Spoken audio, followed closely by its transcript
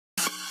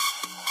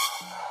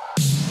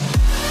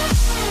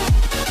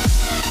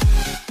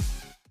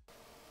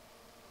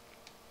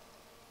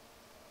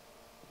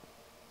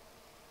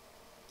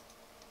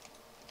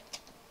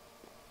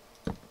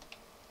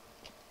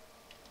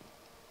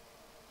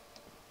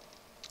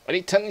I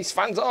need to turn these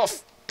fans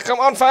off. Come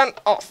on, fan,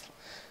 off.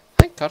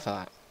 Thank God for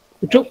that.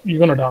 You're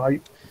gonna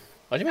die.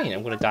 What do you mean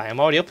I'm gonna die? I'm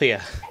already up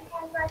here.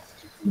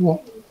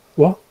 What?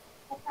 What?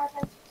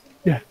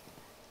 Yeah.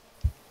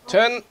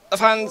 Turn the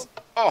fans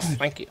off.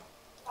 Thank you.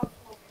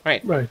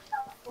 Right. Right.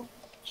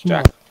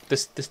 Jack,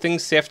 this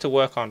thing's safe to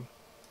work on.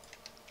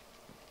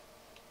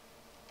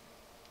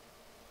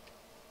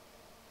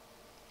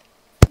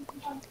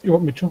 You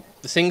want me to?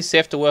 The thing's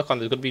safe to work on.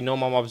 There's gonna be no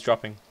more mobs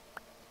dropping.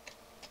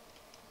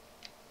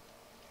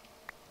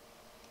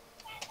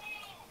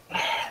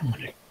 I'm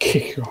gonna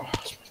kick your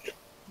ass,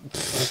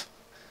 Mitchell.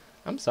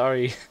 I'm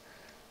sorry.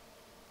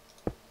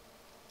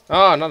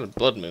 Oh, not a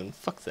blood moon.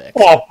 Fuck that.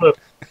 Oh, but...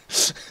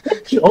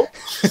 You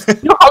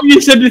know how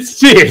you said it's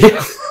safe?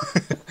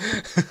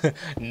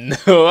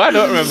 No, I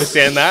don't remember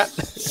saying that.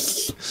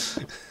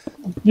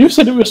 You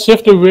said it was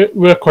safe to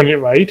work on it,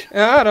 right?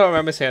 No, I don't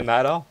remember saying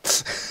that at all.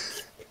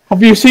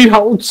 Have you seen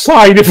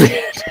outside of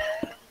it?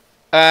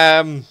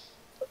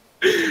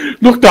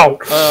 Look down.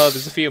 Oh,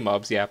 there's a few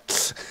mobs, yeah.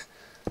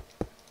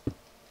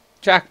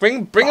 Jack,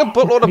 bring a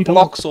buttload of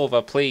blocks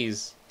over,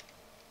 please.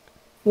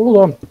 Hold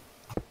on.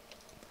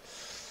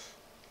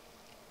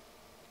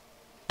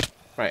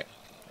 Right.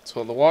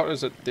 So the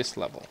water's at this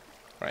level.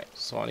 Right,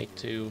 so I need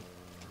to...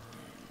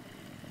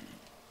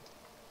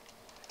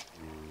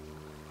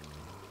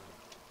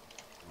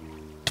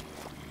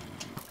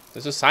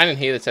 There's a sign in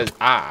here that says,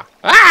 ah.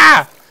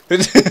 Ah!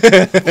 There's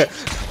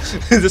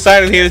a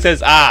sign in here that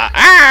says, ah.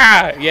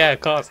 Ah! Yeah,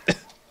 of course.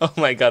 Oh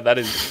my god, that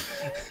is...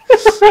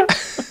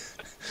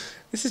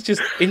 This is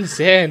just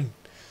insane.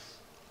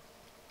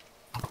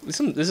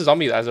 There's a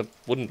zombie that has a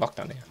wooden block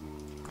down here.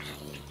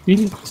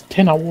 Really? There's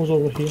 10 owls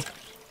over here.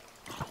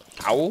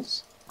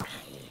 Owls?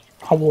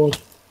 Owls.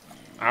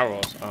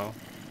 Arrows, oh.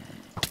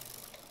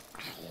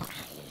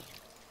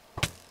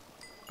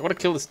 I want to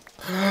kill this.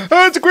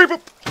 Oh, it's a creeper!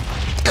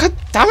 God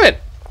damn it!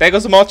 There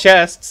goes some more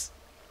chests.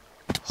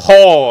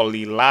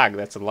 Holy lag,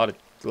 that's a lot of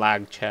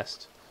lag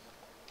chest.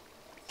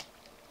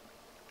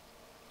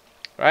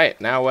 Right,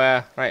 now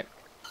right.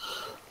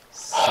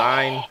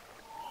 Sign.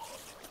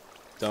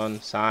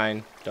 Done,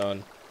 sign,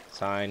 done,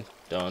 sign,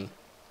 done,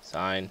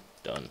 sign,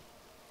 done.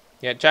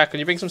 Yeah, Jack, can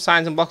you bring some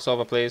signs and blocks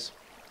over, please?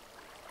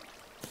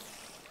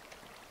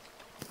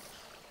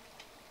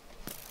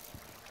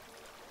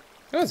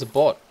 Oh, there's a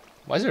boat.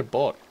 Why is there a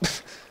boat?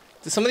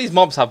 Do some of these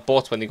mobs have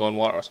boats when they go in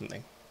water or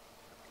something?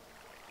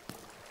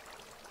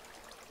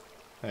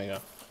 There you go.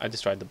 I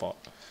destroyed the boat.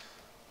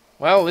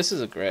 Well, this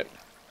is a great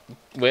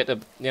way to,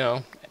 you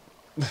know,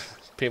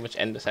 pretty much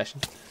end the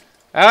session.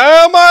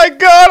 Oh my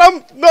god,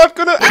 I'm not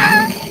gonna...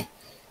 Ah!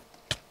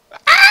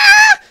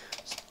 Ah!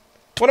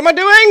 What am I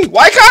doing?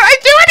 Why can't I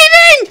do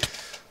anything?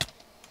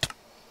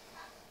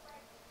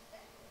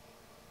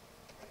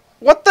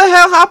 What the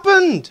hell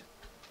happened?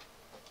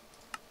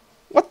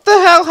 What the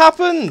hell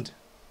happened?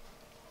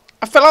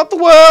 I fell out the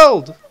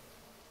world.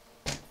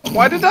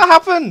 Why did that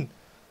happen?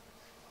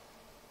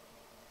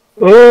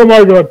 Oh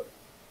my god.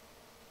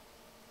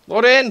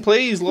 Load in,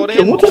 please, load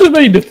Okay, in. what does it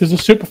mean if there's a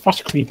super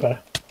fast creeper?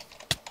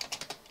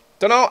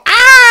 Don't know.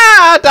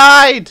 Ah! I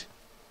died.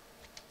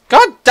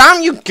 God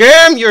damn you,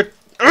 game! You're.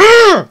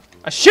 Urgh!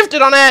 I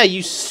shifted on air.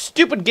 You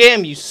stupid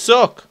game. You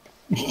suck.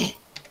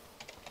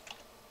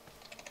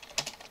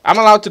 I'm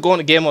allowed to go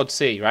into game mode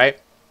C, right?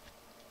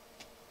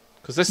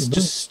 Because this is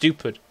just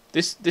stupid.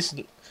 This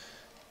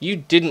you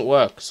didn't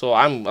work, so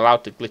I'm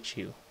allowed to glitch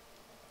you.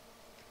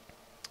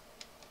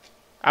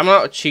 I'm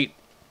allowed to cheat.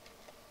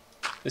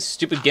 This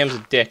stupid game's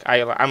a dick.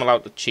 I'm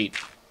allowed to cheat.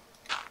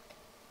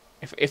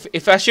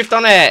 If I shift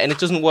on air and it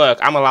doesn't work,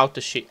 I'm allowed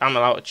to cheat. I'm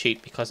allowed to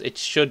cheat because it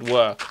should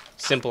work.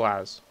 Simple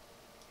as.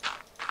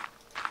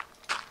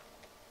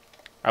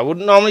 I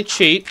wouldn't normally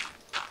cheat,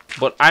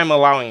 but I'm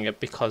allowing it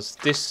because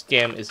this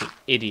game is an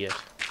idiot.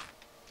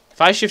 If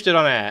I shifted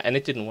on air and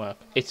it didn't work,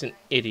 it's an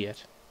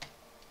idiot.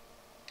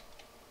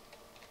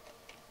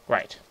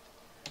 Right.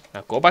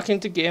 Now go back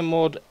into game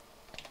mode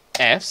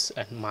S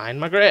and mine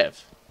my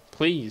grave.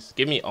 Please,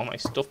 give me all my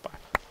stuff back.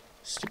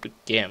 Stupid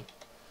game.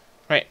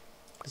 Right.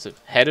 There's a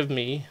head of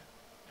me.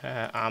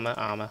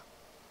 Armor.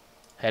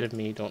 Head of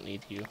me, don't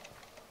need you.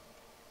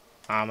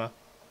 Armor.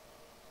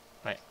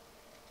 Right.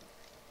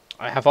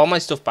 I have all my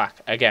stuff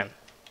back, again.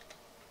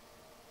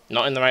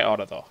 Not in the right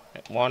order, though.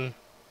 Right. 1,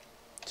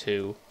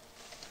 2...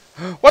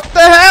 What the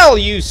hell,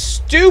 you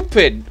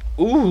stupid...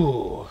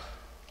 Ooh.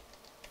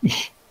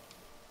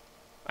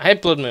 I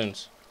hate blood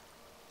moons.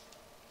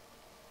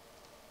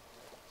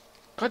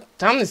 God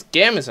damn, this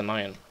game is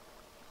annoying.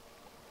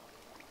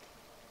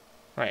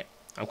 Right,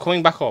 I'm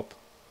coming back up.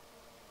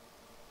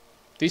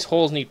 These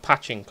holes need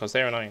patching because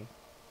they're annoying.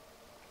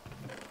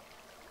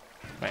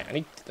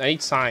 Right, I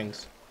need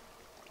signs.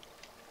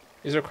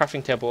 Is there a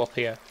crafting table up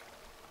here?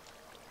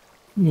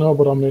 No,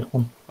 but I'll make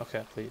one.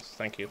 Okay, please,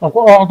 thank you. I've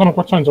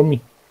got signs on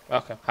me.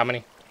 Okay, how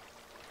many?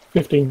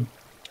 15.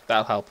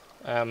 That'll help.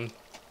 Hang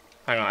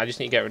on, I just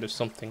need to get rid of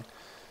something.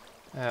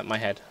 My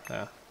head.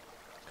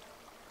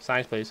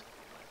 Signs, please.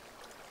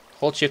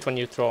 Hold shift when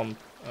you throw them.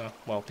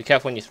 Well, be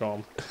careful when you throw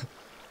them.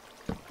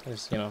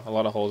 There's, you know, a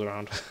lot of holes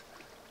around.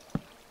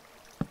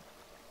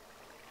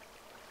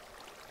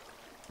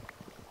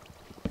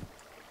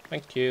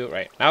 Thank you.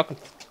 Right, now I can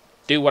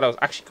do what I was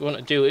actually going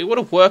to do. It would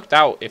have worked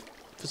out if,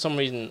 for some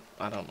reason,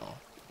 I don't know.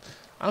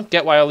 I don't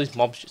get why all these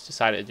mobs just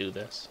decided to do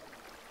this.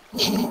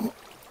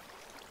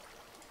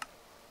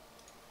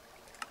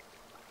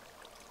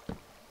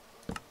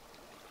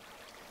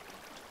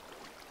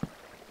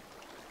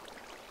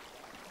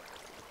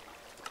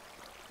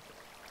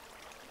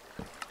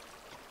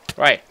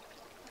 Right.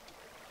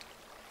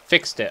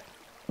 Fixed it.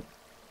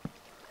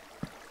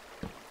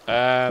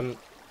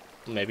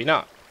 Maybe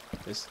not.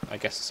 I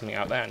guess there's something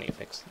out there I need to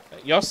fix.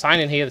 Your sign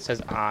in here that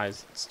says "ah"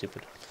 is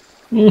stupid.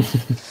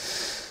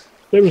 It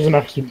was an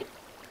accident.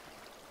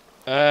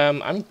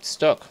 I'm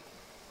stuck.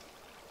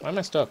 Why am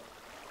I stuck?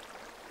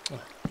 Oh,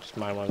 just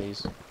mine one of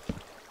these.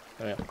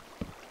 There we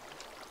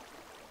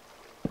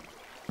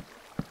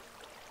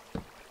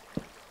go.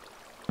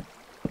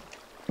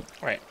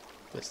 Right.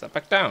 Place that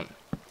back down.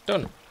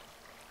 Done.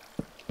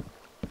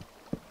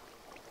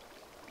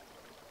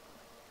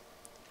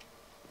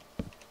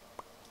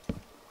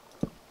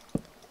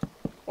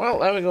 Well,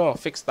 there we go.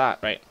 Fix that,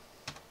 right?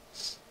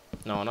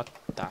 No, not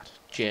that.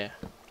 J.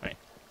 Right.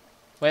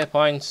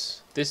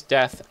 Waypoints. This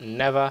death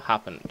never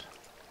happened.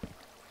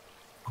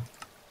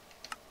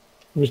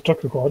 We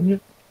stuck recording yet?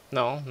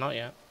 No, not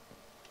yet.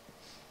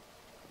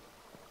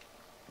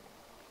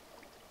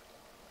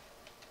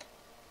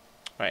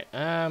 Right.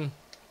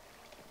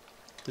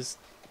 There's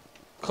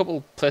a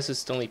couple places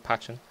still need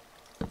patching.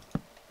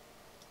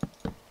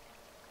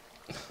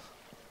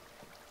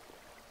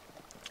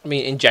 I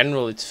mean, in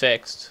general, it's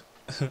fixed.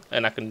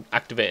 And I can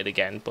activate it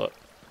again, but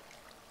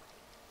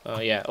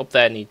yeah, up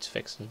there needs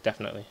fixing,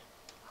 definitely.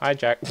 Hi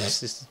Jack,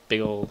 this is big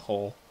old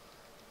hole.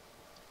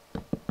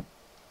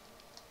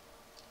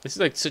 This is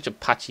like such a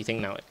patchy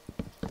thing now.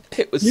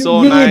 It was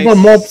so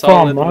nice,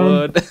 solid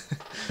wood.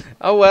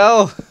 Oh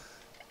well,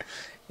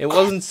 it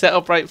wasn't set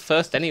up right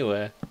first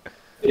anyway.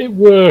 It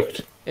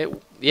worked.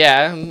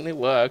 Yeah, it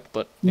worked,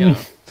 but you know,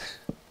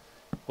 it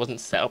wasn't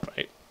set up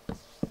right.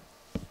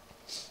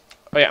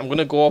 Oh yeah, I'm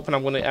gonna go up and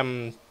I'm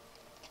gonna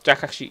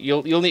Jack, actually,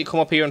 you'll need to come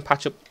up here and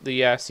patch up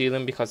the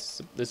ceiling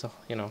because there's a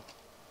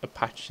a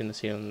patch in the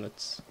ceiling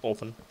that's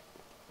open.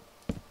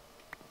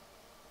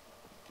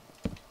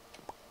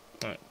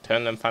 Alright,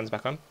 turn them fans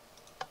back on.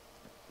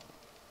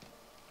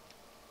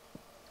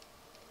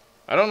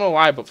 I don't know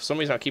why, but for some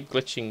reason I keep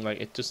glitching.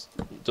 Like it just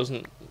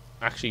doesn't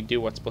actually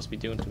do what's supposed to be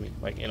doing to me.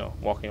 Like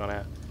walking on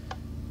air.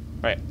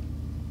 Right.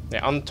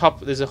 Yeah, on top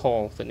there's a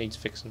hole that needs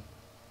fixing.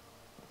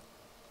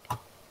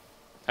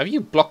 Have you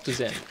blocked us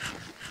in?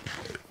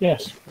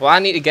 Yes. Well, I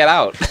need to get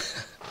out.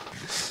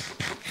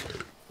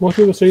 What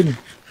through the ceiling?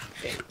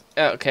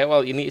 Okay,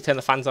 well, you need to turn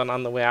the fans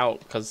on the way out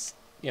because,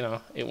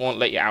 it won't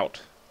let you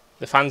out.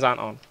 The fans aren't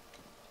on.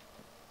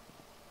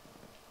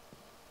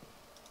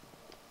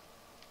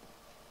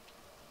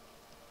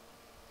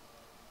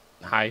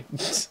 Hi.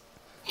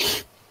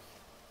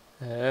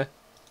 There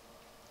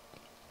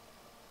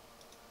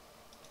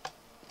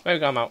we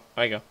go, I'm out.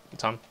 There you go.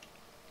 It's on.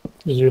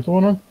 Is the other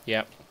one on?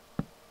 Yep.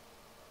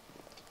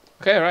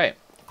 Okay, right.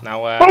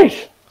 Now,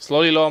 Right.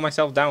 slowly lower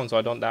myself down so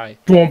I don't die.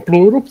 Don't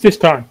blow it up this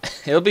time.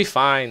 It'll be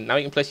fine. Now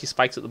you can place your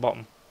spikes at the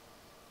bottom.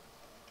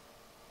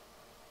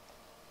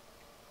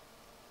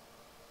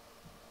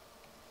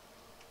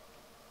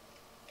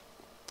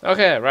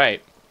 Okay,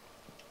 right.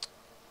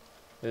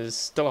 There's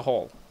still a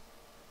hole.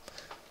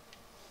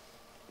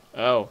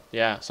 Oh,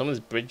 yeah. Some of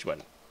this bridge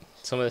went.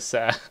 Some of this,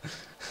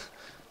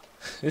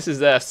 this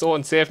is so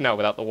unsafe now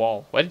without the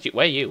wall. Where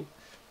are you?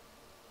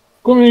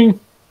 Coming.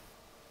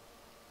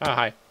 Oh,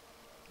 hi.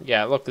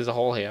 Yeah, look, there's a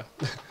hole here.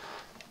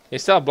 You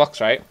still have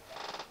blocks, right?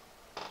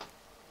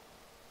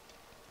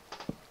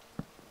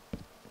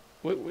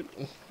 Why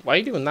are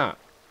you doing that?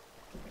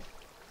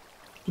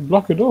 To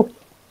block it up.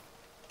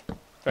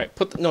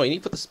 Right, no, you need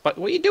to put the spike.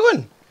 What are you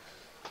doing?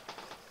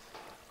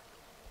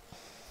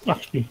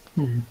 Actually,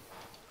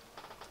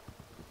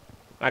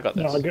 I got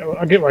this. No,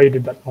 I get why you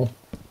did that now.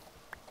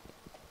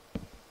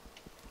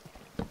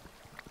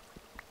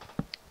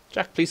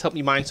 Jack, please help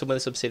me mine some of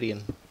this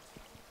obsidian.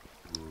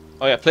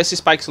 Oh yeah, place your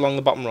spikes along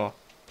the bottom row,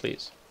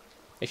 please.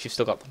 If you've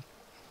still got them.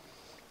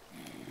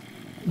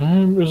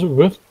 Is it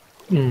worth?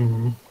 I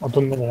don't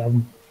think I have.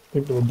 I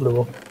think they were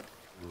blew up.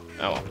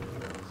 Oh well.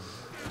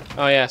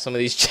 Oh yeah, some of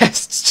these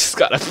chests just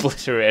got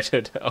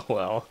obliterated. Oh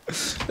well.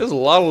 There's a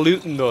lot of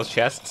loot in those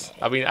chests.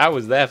 I mean, I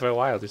was there for a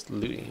while just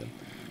looting them.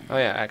 Oh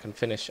yeah, I can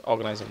finish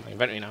organising my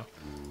inventory now.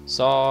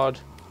 Sword.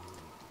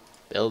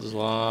 Builder's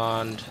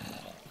wand.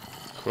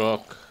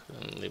 Crook.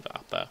 And leave it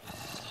up there.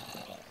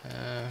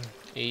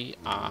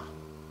 E-R.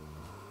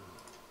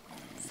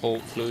 Full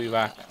flew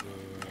back.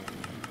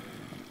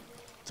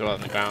 Throw it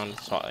on the ground,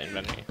 sort the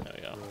inventory. There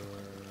we go.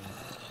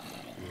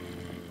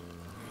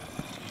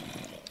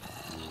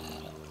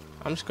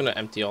 I'm just gonna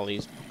empty all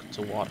these buckets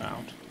of water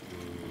out.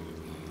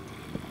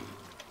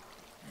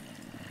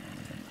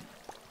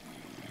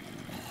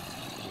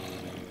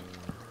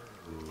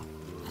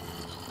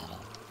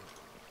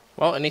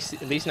 Well, at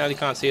least now they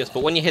can't see us.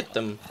 But when you hit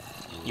them,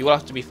 you will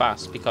have to be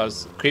fast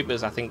because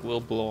creepers, I think, will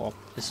blow up.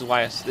 This is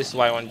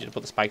why I wanted you to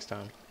put the spikes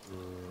down.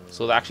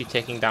 so they're actually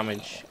taking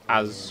damage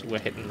as we're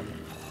hitting them.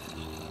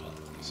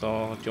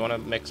 So, do you want to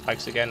make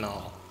spikes again,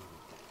 or?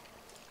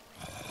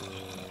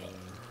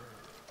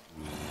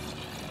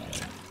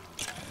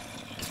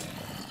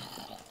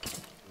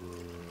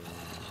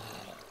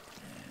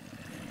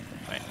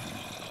 Right.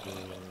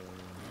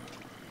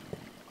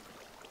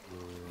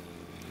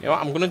 You know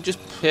what, I'm gonna just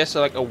place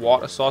like a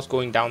water source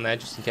going down there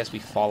just in case we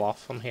fall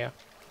off from here.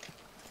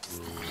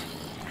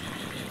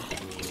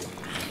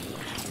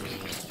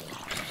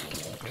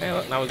 Okay,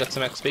 look, now we've got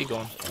some XP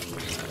going.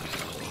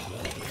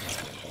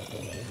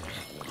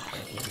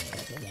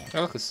 Hey,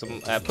 look, there's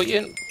some. Put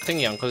your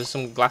thingy on, because there's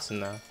some glass in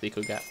there that you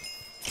could get.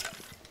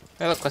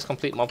 Hey, look, quest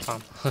complete mob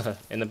farm.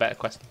 In the better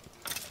quest.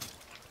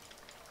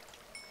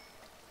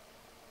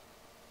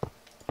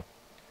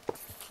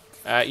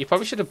 You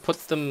probably should have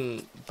put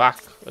them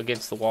back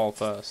against the wall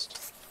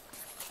first.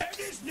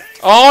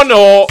 Oh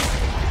no!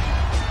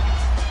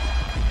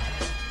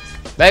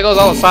 There goes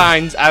all the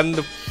signs, and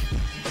the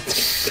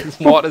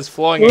water's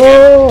flowing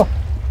again.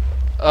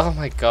 Oh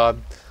my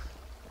god.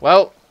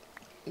 Well,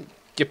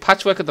 your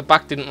patchwork at the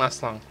back didn't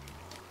last long.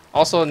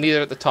 Also,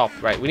 neither at the top.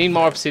 Right, we need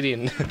more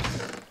obsidian.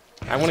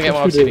 I want to get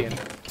more obsidian.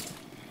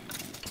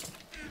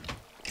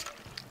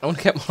 I want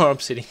to get more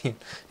obsidian.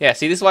 Yeah,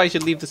 see, this is why you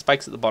should leave the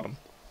spikes at the bottom.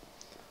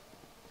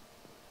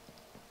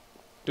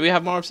 Do we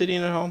have more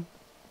obsidian at home?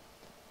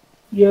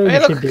 Yeah. Hey,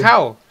 look, a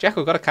cow.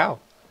 Jacko got a cow.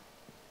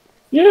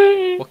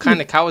 Yay! What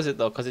kind of cow is it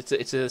though? Because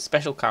it's a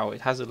special cow.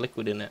 It has a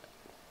liquid in it.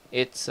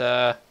 It's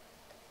a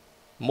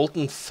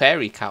molten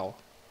fairy cow.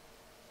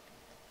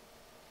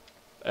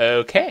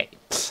 Okay.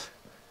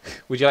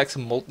 Would you like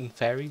some molten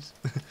fairies?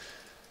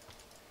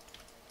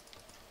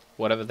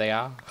 Whatever they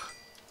are.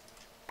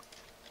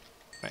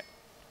 Right.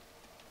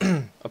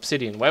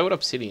 Obsidian. Where would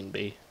obsidian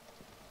be?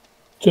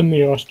 It's in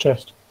the horse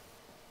chest.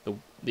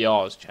 The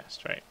ores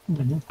chest, right?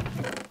 Mm-hmm.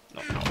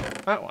 No,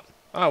 that one.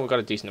 Oh, we've got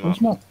a decent amount.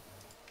 It's not.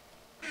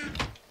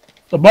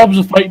 The mobs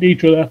are fighting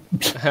each other.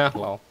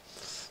 Well.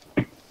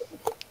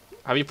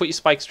 Have you put your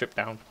spike strip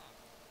down?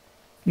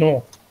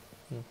 No.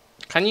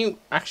 Can you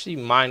actually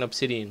mine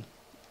obsidian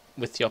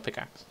with your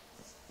pickaxe?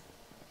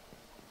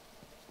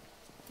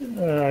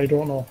 I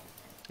don't know.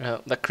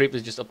 That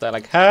creeper's just up there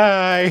like,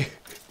 hi!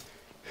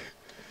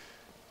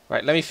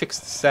 Right, let me fix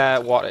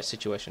this water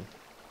situation.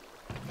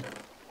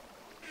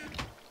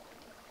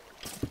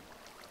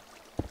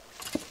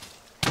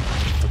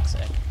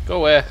 Go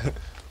away.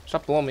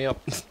 Stop blowing me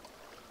up.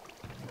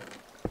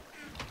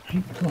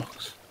 8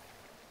 blocks.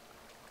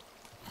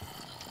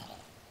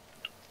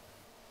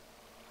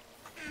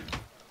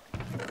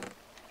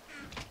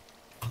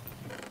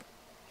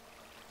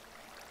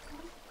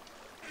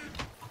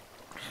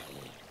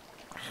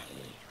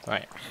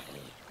 Right.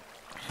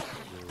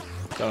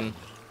 Done.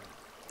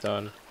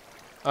 Done.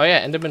 Oh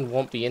yeah, Enderman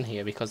won't be in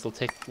here because they'll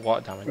take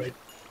water damage. Right.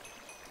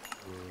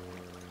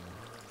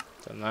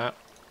 Done that.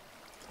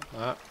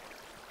 That.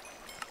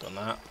 Done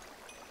that.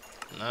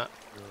 Done that.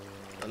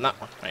 Done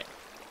that one. Right.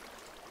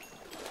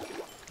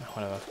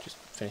 Whatever. Just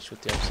finished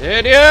with the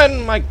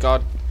obsidian. My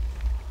god.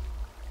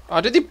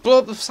 Oh, did they blow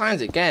up the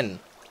signs again?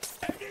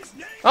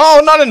 Oh,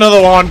 not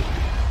another one.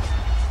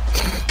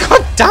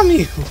 God damn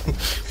you.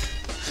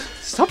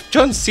 Stop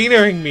John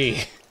Cena-ing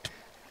me.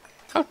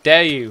 How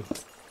dare you.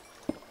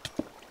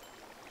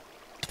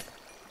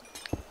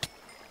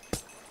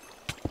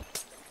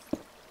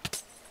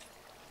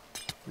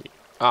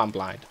 Oh, I'm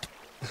blind.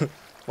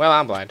 Well,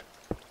 I'm blind.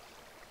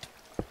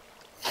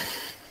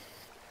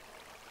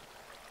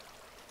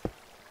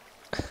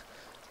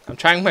 I'm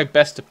trying my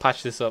best to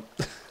patch this up.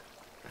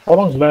 How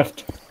long's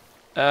left?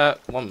 1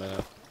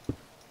 minute.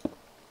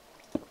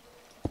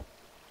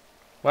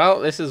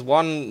 Well, this is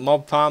one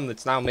mob farm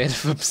that's now made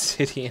of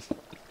obsidian.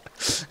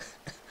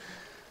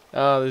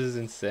 Oh, this is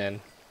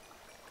insane.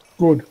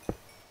 Good.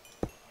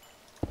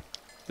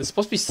 There's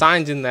supposed to be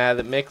signs in there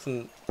that make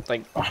them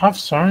like. I have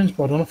signs,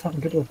 but I don't know if I can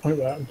get to a point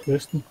where I can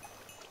place them.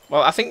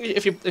 Well, I think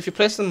if you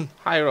place them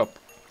higher up.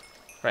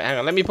 Right, hang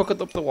on. Let me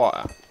bucket up the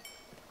water.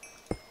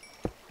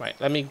 Right,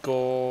 let me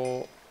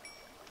go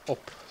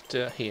up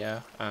to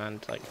here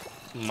and like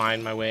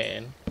mine my way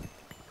in.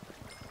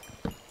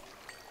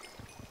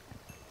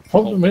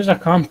 Problem is I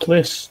can't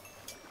place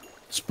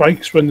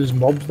spikes when there's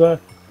mobs there.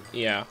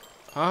 Yeah.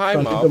 Hi,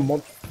 Can't hit the mob.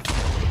 mob.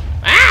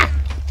 Ah!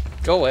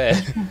 Go away.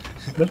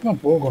 Where's my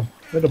bow gone?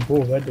 Where'd the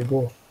bow? Where'd they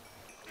go?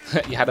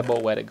 You had a bow.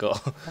 Where to go?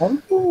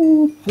 Oh,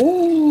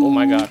 Oh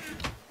my god.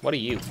 What are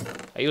you?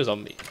 Are you a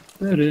zombie?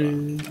 there it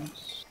is.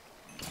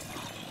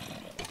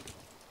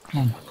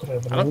 Oh my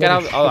god, I don't get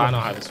how. Oh, I know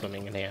how they're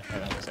swimming in here.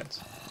 That makes sense.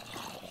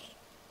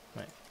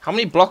 Right. How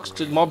many blocks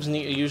do mobs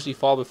need to usually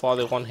fall before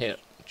they one hit?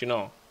 Do you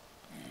know?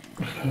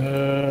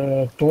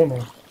 Don't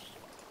know.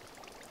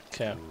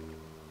 Okay.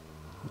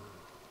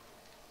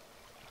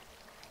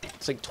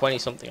 It's like 20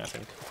 something, I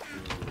think.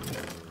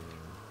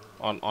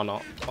 Or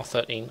not. Or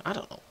 13. I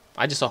don't know.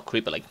 I just saw a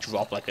creeper like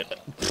drop like a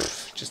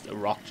just a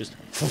rock just.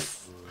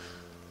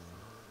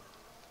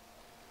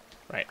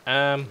 Right.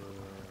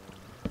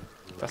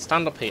 If I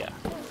stand up here.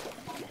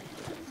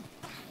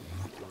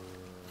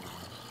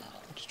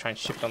 Just try and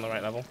shift on the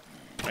right level.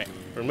 Right,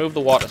 remove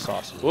the water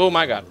source. Oh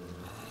my god.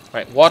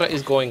 Right, water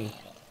is going.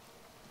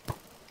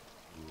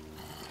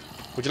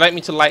 Would you like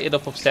me to light it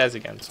up upstairs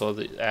again so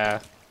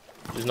that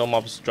there's no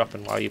mobs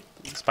dropping while you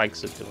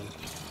spikes are doing?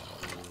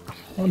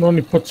 I'll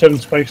only put 7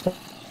 spikes down.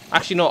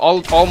 Actually, no.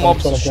 All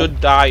mobs should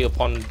die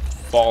upon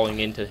falling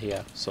into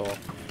here. So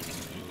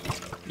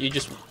you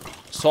just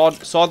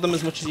sword them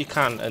as much as you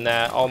can, and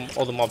all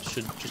other mobs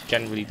should just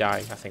generally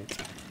die. I think.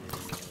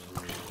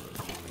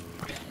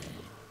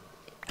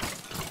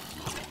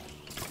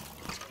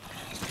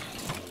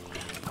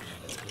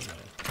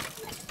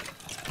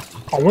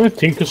 I want to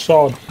tinker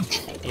sword.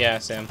 Yeah,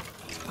 same.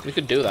 We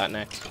could do that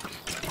next.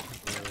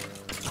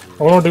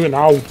 I want to do it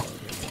now.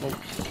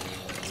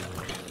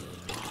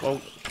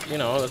 Well, you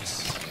know,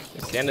 it's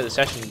the end of the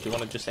session. Do you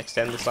want to just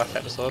extend this last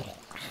episode?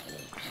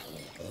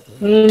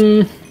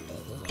 Oh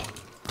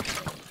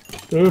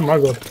my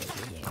god.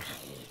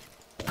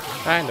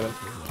 Kind of.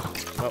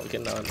 Well, we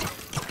can know.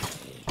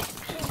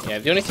 Yeah,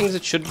 the only things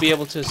that should be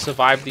able to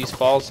survive these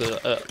falls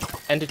are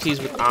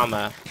entities with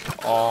armor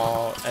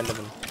or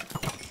Enderman.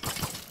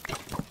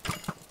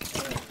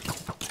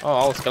 Oh,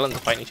 all the skeletons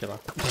are fighting each other.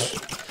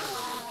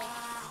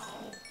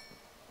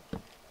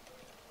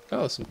 Oh,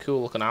 there's some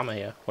cool looking armor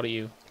here. What are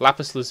you?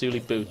 Lapis lazuli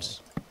boots.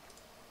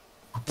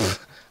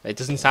 It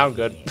doesn't sound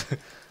good.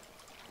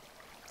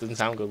 Doesn't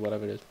sound good,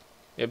 whatever it is.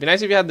 It'd be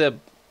nice if you had the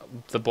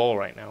ball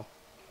right now.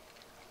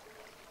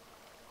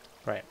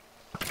 Right.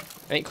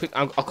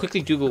 I'll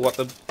quickly Google what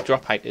the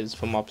drop height is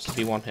for mobs to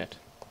be one hit.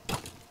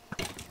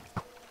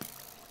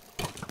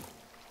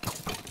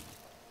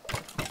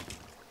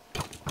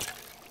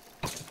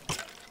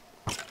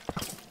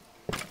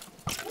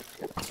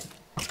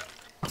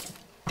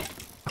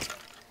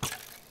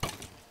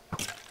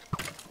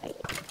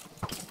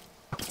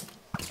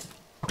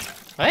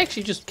 Are they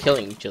actually just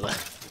killing each other?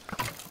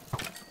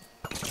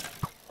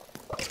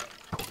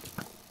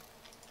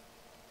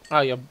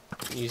 Oh, you're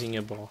using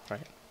your ball,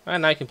 right.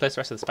 And now you can place the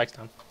rest of the spikes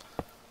down.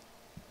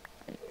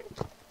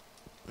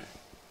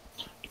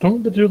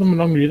 Don't they do them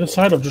along the other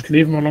side, or just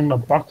leave them along the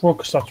back road,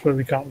 because that's where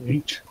we can't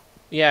reach?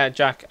 Yeah,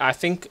 Jack, I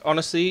think,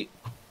 honestly,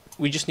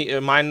 we just need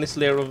to mine this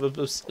layer of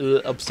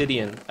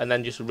obsidian, and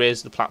then just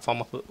raise the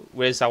platform up,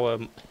 raise our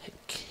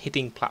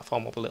hitting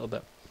platform up a little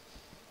bit.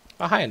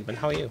 Oh, hi, Enderman,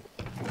 how are you?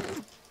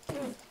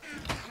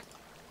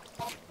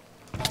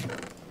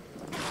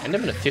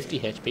 Enderman at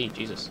 50 HP,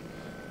 Jesus.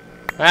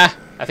 Ah,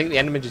 I think the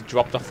Enderman just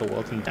dropped off the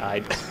world and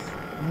died.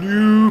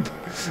 Noob!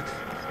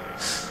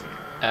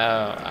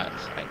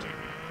 Right.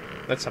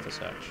 Let's have a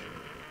search.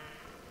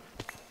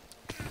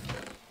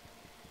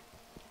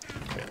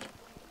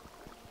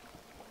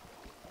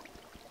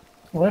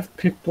 Well, I've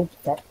picked up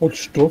that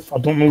much stuff. I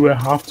don't know where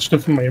half the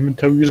stuff in my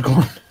inventory is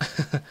gone.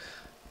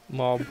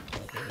 Mob.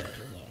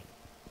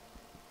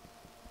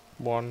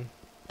 One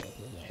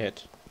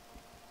hit.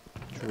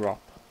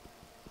 Drop.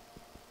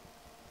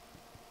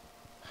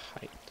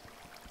 Height.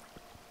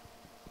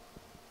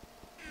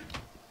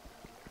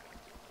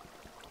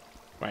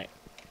 Right.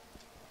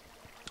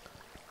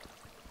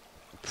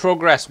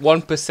 Progress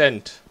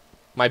 1%.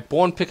 My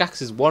bone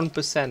pickaxe is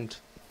 1%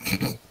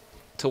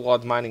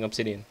 towards mining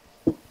obsidian.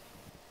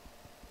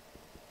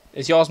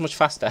 Is yours much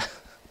faster?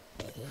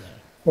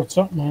 What's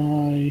that?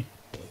 My...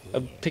 A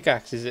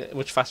pickaxe, is it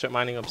much faster at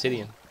mining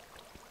obsidian?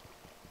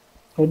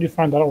 How do you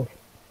find that out?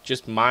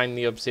 Just mine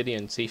the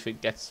obsidian, see if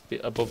it gets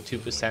above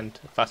 2%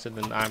 faster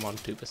than I'm on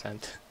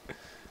 2%.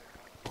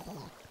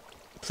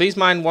 Please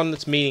mine one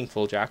that's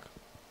meaningful, Jack.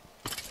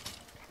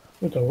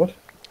 What?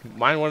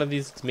 Mine one of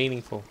these that's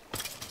meaningful.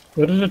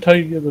 Where does it tell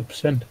you the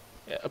percent?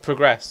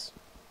 Progress.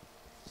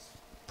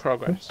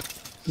 Progress.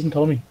 Doesn't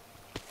tell me.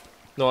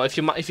 No, if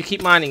you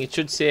keep mining, it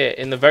should say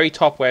in the very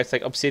top where it's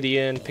like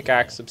obsidian,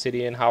 pickaxe,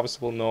 obsidian,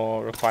 harvestable,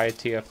 no, required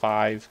tier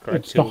 5,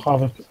 correct. It's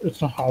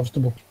not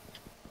harvestable.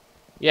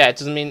 Yeah, it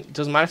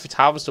doesn't matter if it's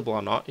harvestable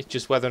or not. It's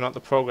just whether or not the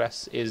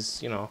progress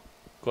is, you know,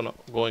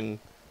 going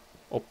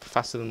up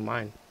faster than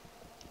mine.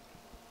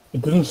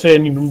 It doesn't say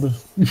any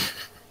numbers.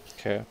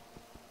 Okay.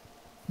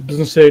 It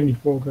doesn't say any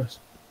progress.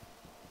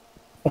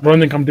 I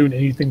don't think I'm doing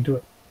anything to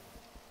it.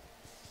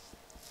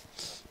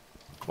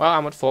 Well,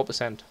 I'm at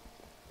 4%.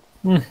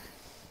 Hmm.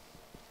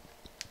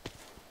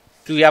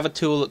 Do we have a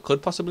tool that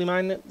could possibly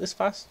mine it this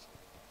fast?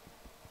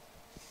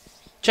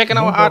 Checking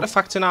our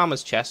artifacts and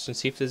armors chest and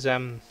see if there's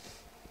a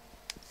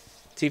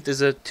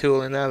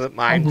tool in there that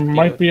mines. I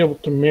might be able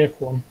to make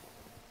one.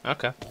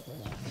 Okay.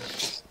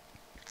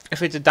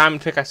 If it's a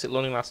diamond pickaxe, it'll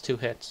only last 2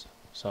 hits.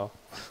 So.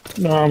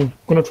 No, I'm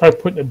gonna try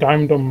putting a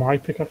diamond on my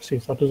pickaxe, see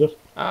if that does it.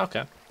 Ah,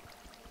 okay.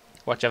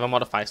 Whichever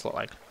modifier slot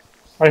like.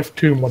 I have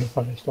 2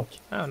 modifier slots.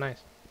 Oh, nice.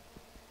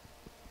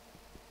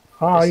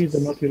 Hi, the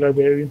naughty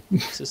librarian.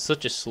 This is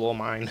such a slow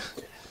mine.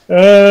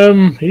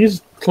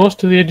 He's close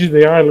to the edge of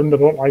the island. I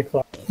don't like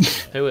that.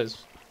 Who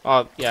is?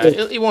 Oh, yeah.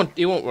 He won't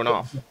run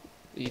off.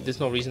 There's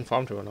no reason for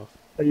him to run off.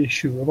 Are you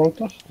sure about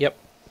that? Yep.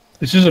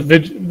 This is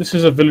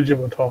a villager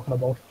we're talking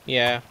about.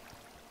 Yeah.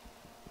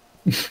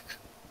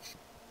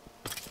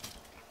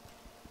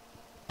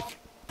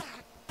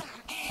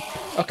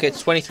 Okay,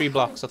 it's 23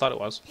 blocks. I thought it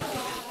was.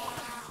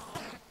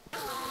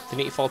 They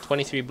need to fall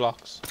 23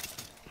 blocks.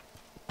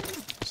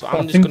 So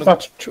I'm just gonna...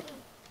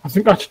 I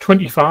think that's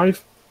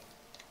 25.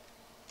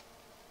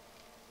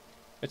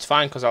 It's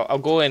fine, because I'll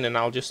go in and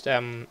I'll just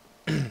set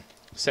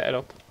it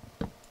up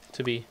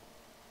to be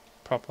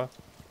proper.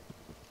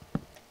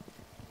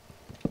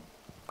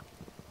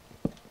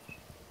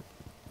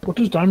 What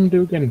does diamond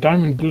do again?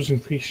 Diamond does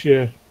increase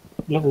your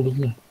level,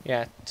 doesn't it?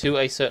 Yeah, to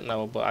a certain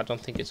level, but I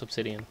don't think it's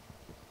obsidian.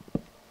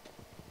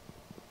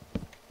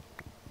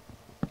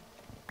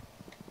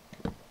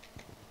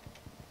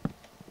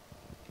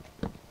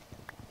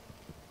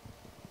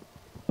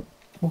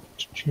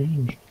 What's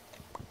changed?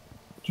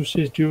 It just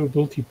says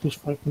durability plus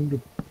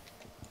 500.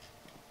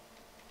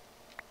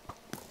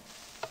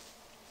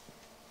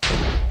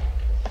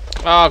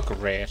 Oh,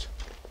 great.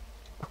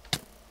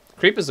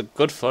 Creepers are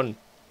good fun.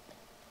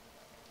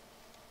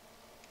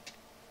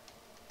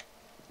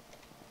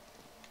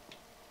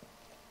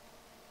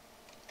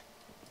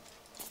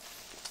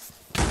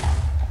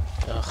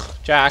 Ugh,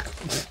 Jack.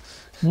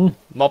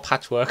 Mob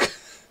patchwork.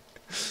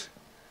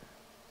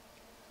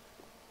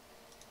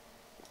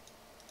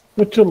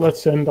 Wait till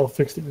let's end. I'll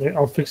fix it.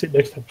 I'll fix it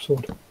next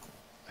episode.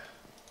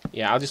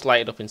 Yeah, I'll just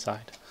light it up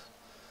inside.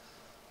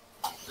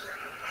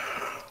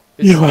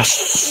 You are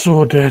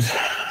so dead.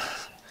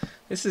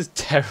 This is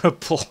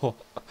terrible.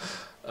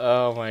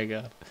 Oh my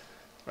god.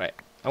 Right.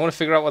 I want to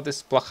figure out what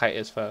this block height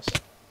is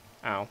first.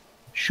 Ow.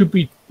 Should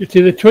be. It's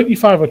either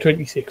 25 or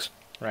 26.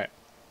 Right.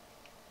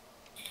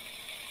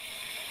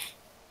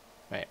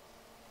 Right.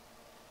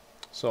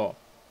 So.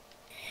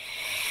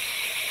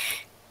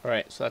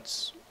 Alright, so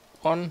that's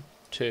 1,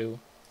 2,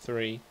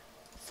 3,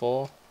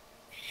 4.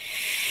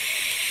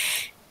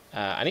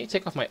 I need to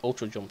take off my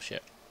ultra jump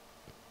shit.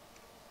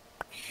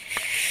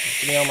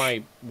 Give me all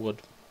my wood.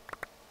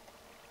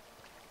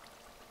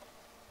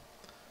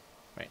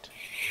 Right.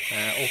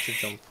 Ultra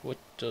jump. What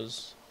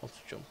does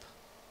ultra jump?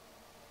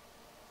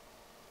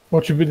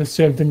 What should be the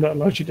same thing that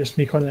allows you to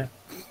sneak on it?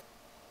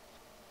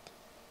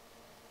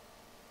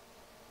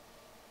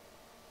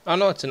 Oh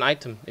no, it's an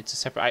item. It's a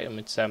separate item.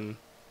 It's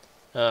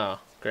oh,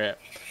 great.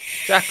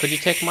 Jack, could you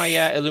take my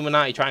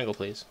Illuminati triangle,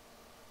 please?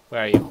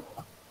 Where are you?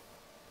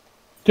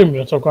 2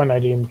 minutes. I've got an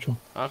idea, Mitchell.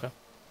 Okay.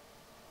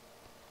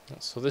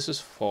 So this is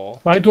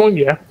 4. Right, don't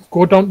you?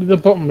 Go down to the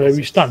bottom where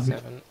we stand.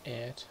 7,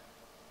 8.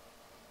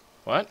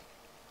 What?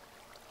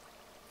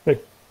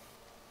 Right.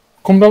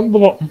 Come down to the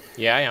bottom.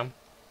 Yeah, I am.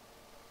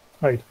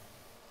 Right.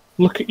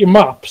 Look at your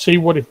map. See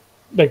what it,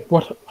 like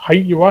what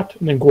height you're at,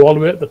 and then go all the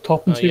way at the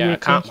top and Oh see yeah, where I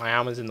it can't. goes. My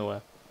armor's in the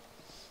way.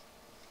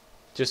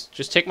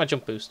 Just take my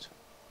jump boost.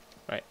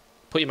 Right.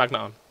 Put your magnet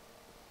on.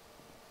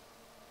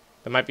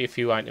 There might be a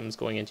few items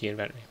going into your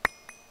inventory.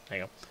 There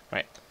you go.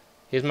 Right.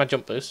 Here's my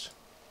jump boost.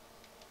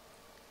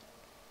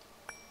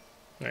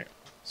 Right.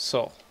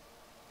 So.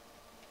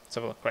 Let's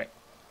have a look. Right.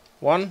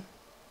 1,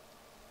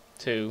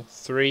 2,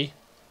 3,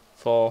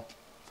 4,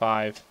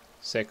 5,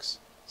 6,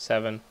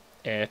 7,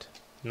 8,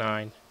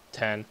 9,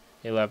 10,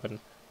 11,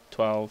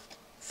 12,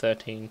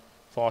 13,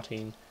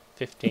 14,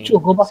 15, Mitchell,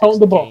 go back out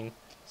the bottom.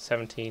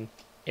 16, 17,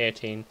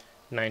 18,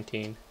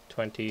 19,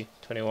 20,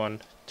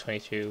 21,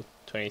 22,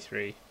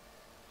 23.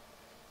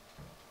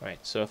 Right,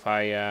 so if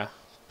I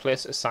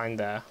place a sign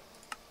there.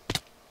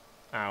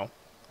 Ow.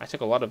 I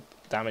took a lot of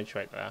damage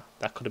right there.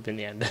 That could have been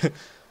the end.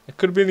 It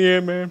could have been the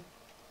end, man.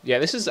 Yeah,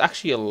 this is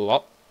actually a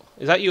lot.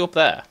 Is that you up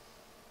there?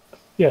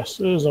 Yes,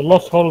 it is a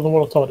lot taller than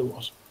what I thought it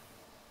was.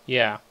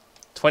 Yeah.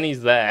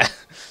 20's there.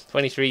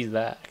 23's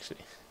there, actually.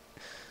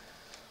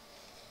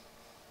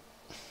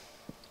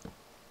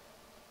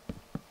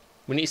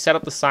 We need to set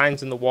up the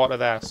signs in the water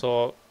there,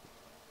 so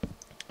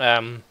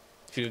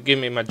if you could give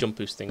me my jump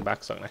boost thing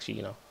back so I can actually,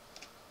 you know.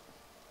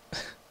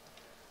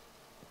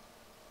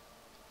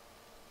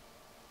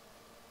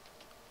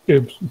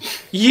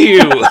 Oops.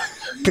 You!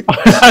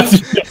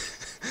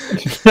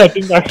 I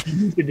didn't actually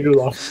need to do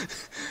that.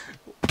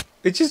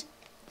 It's just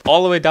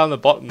all the way down the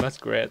bottom, that's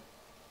great.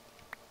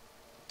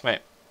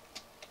 Right.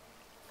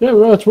 Yeah,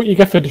 well, that's what you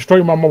get for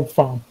destroying my mob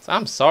farm.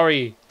 I'm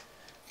sorry.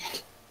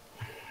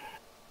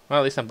 Well,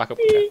 at least I'm back up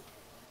here.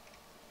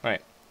 Right.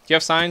 Do you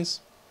have signs?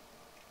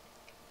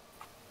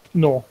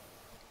 No.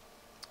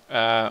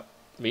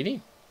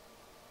 Really?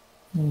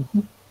 Mm-hmm.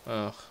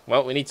 Oh,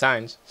 well, we need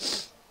signs.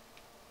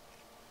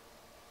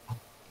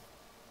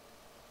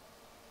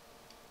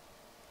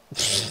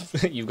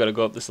 You've got to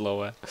go up the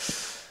slow way.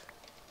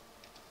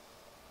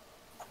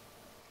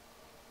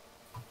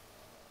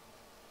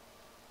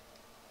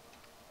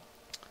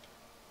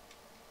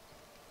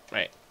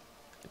 Right.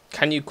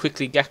 Can you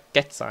quickly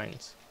get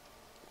signs?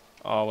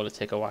 Or will it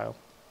take a while?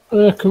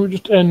 Can we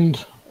just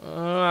end?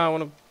 I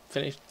want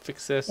to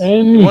fix this.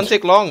 End. It won't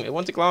take long. It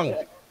won't take long.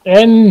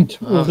 End.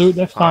 We'll do it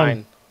next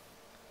time.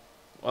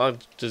 Well,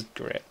 just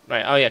great.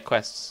 Right. Oh yeah,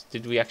 quests.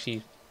 Did we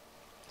actually?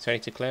 Is there any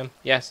to claim?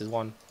 Yes, there's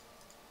one.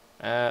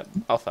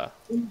 Alpha.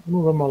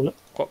 Move them all.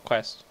 What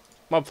quest?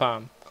 Mob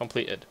farm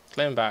completed.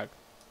 Claim bag.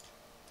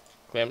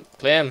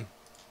 Claim.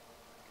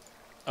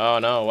 Oh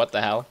no! What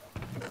the hell?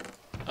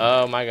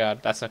 Oh my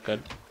god, that's not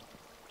good.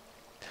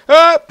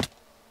 Ah!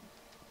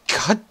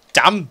 God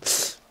damn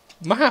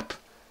map.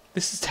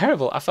 This is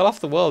terrible. I fell off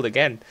the world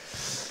again.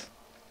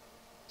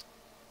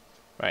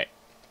 Right.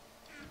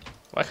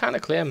 Why can't I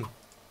claim?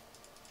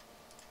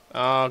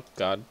 Oh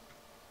god.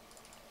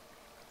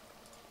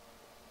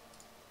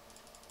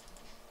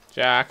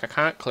 Jack, I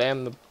can't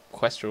claim the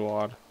quest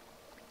reward.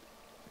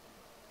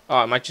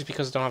 Oh, it might just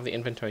because I don't have the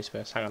inventory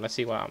space. Hang on, let's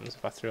see what happens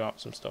if I threw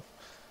out some stuff.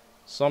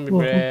 Zombie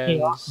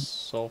brains,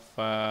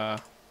 sulfur.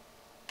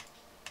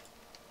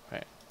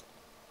 Right.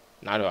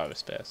 Now do I have a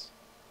space?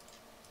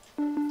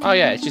 Oh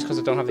yeah, it's just because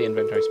I don't have the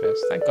inventory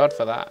space. Thank God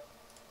for that.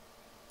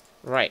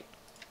 Right.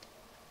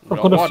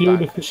 I've got a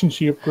fuel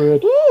efficiency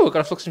upgrade. Ooh, I've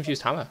got a flux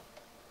infused hammer.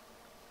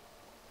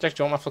 Jack,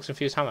 do you want my flux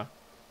infused hammer?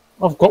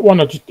 I've got one,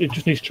 it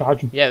just needs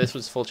charging. Yeah, this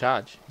was full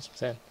charge. That's what I'm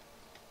saying.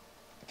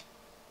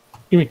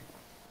 Gimme.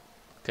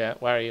 Okay,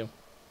 where are you?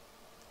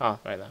 Oh,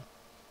 right there.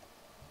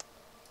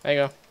 There you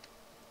go.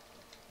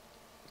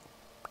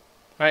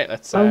 Right,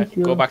 let's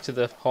go back to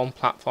the home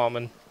platform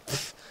and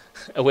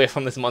away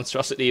from this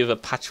monstrosity of a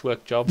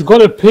patchwork job. You've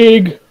got a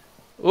pig.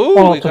 Ooh,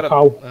 Oh, we got a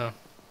cow. Oh.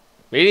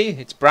 Really?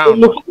 It's brown. It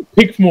looks like a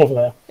pig from over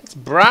there. It's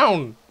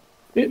brown.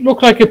 It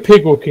looked like a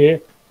pig,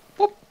 okay?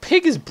 What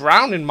pig is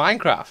brown in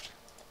Minecraft?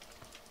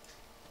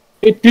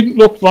 It didn't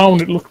look brown,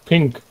 it looked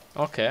pink.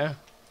 Okay.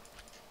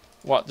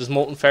 What, does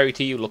Molten Fairy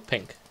to you look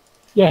pink?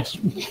 Yes.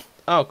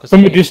 Oh, because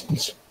from a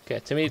distance. Okay,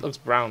 to me it looks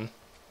brown.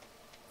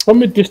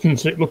 From a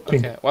distance it looked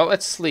pink. Okay, well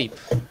let's sleep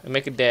and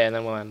make a day and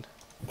then we'll end.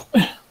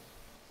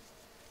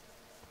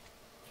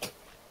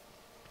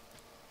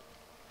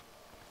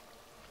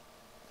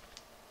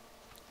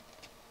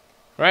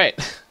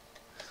 Right.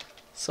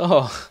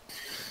 So,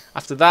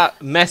 after that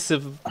mess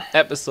of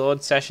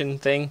episode session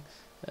thing,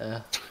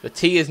 the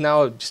tea is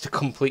now just a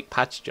complete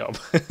patch job.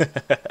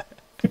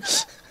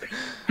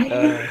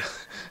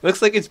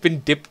 Looks like it's been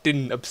dipped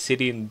in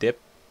obsidian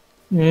dip.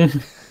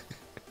 Mm.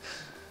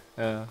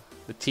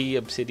 The tea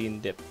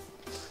obsidian dip.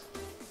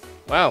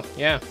 Well,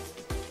 yeah.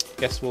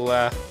 Guess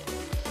we'll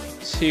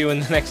see you in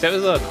the next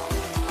episode.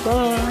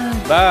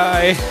 Bye.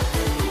 Bye.